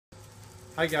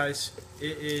Hi guys,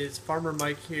 it is Farmer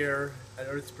Mike here at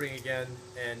Earth Spring again,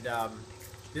 and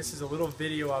this is a little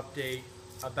video update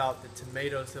about the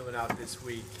tomatoes that went out this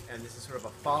week, and this is sort of a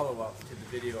follow-up to the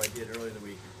video I did earlier in the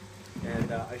week.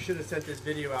 And I should have sent this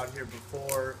video out here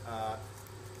before I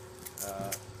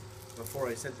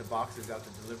sent the boxes out to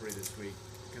delivery this week,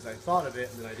 because I thought of it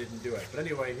and then I didn't do it. But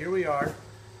anyway, here we are.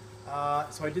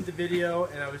 So I did the video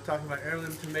and I was talking about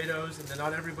heirloom tomatoes, and then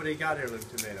not everybody got heirloom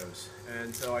tomatoes,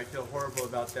 and so I feel horrible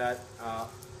about that.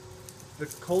 The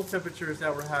cold temperatures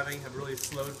that we're having have really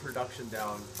slowed production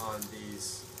down on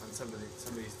some of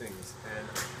these things, and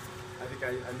I think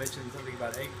I mentioned something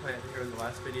about eggplant here in the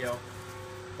last video,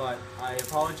 but I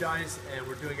apologize, and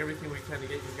we're doing everything we can to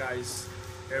get you guys,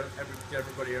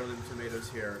 everybody heirloom tomatoes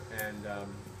here, and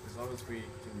as long as we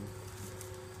can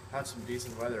have some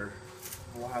decent weather,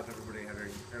 we'll have everybody having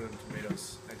heirloom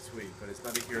tomatoes next week, but it's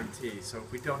not a guarantee. So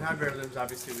if we don't have heirlooms,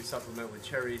 obviously we supplement with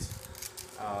cherries,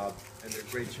 and they're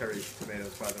great cherry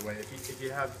tomatoes, by the way. If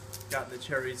you have gotten the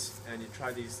cherries and you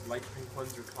try these light pink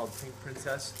ones, they're called Pink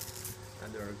Princess,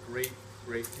 and they're a great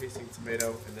tasting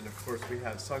tomato. And then of course we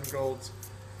have Sun Golds,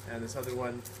 and this other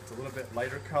one, it's a little bit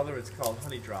lighter color, it's called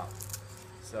Honey Drop.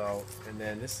 So, and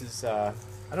then this is, I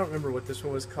don't remember what this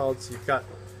one was called, so you've got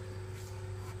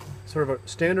sort of a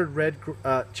standard red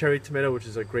cherry tomato, which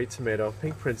is a great tomato,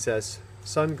 Pink Princess,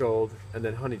 Sun Gold, and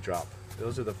then Honey Drop.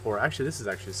 Those are the four. Actually, this is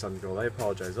actually Sun Gold. I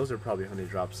apologize. Those are probably Honey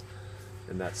Drops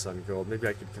in that Sun Gold. Maybe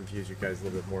I could confuse you guys a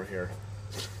little bit more here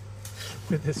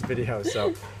with this video.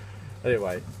 So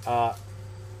anyway, but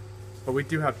we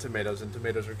do have tomatoes, and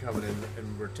tomatoes are coming in,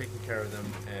 and we're taking care of them,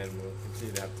 and we'll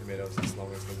continue to have tomatoes as long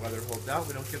as the weather holds out.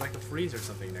 We don't get like a freeze or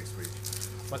something next week.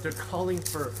 But they're calling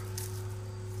for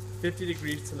 50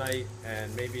 degrees tonight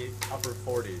and maybe upper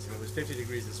 40s. And it was 50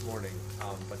 degrees this morning,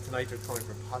 but tonight they're calling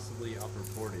for possibly upper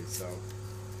 40s. So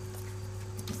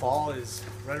fall is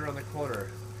right around the corner,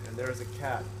 and there's a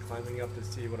cat climbing up to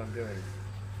see what I'm doing.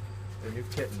 A new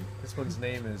kitten. This one's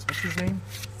name is, what's his name?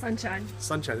 Sunshine.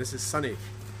 Sunshine. This is Sunny,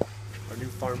 our new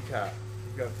farm cat.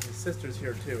 We've got his sister's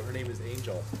here too. Her name is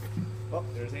Angel. Oh,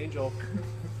 there's Angel.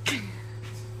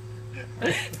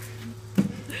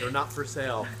 They're not for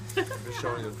sale. I'm just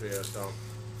showing them to you. So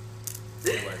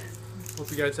anyway,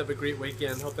 hope you guys have a great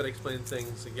weekend. Hope that explains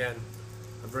things. Again,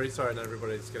 I'm very sorry not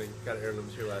everybody's got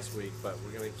heirlooms here last week, but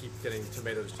we're going to keep getting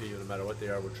tomatoes to you no matter what they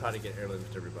are. We're trying to get heirlooms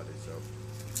to everybody. So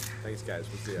thanks guys.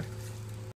 We'll see you.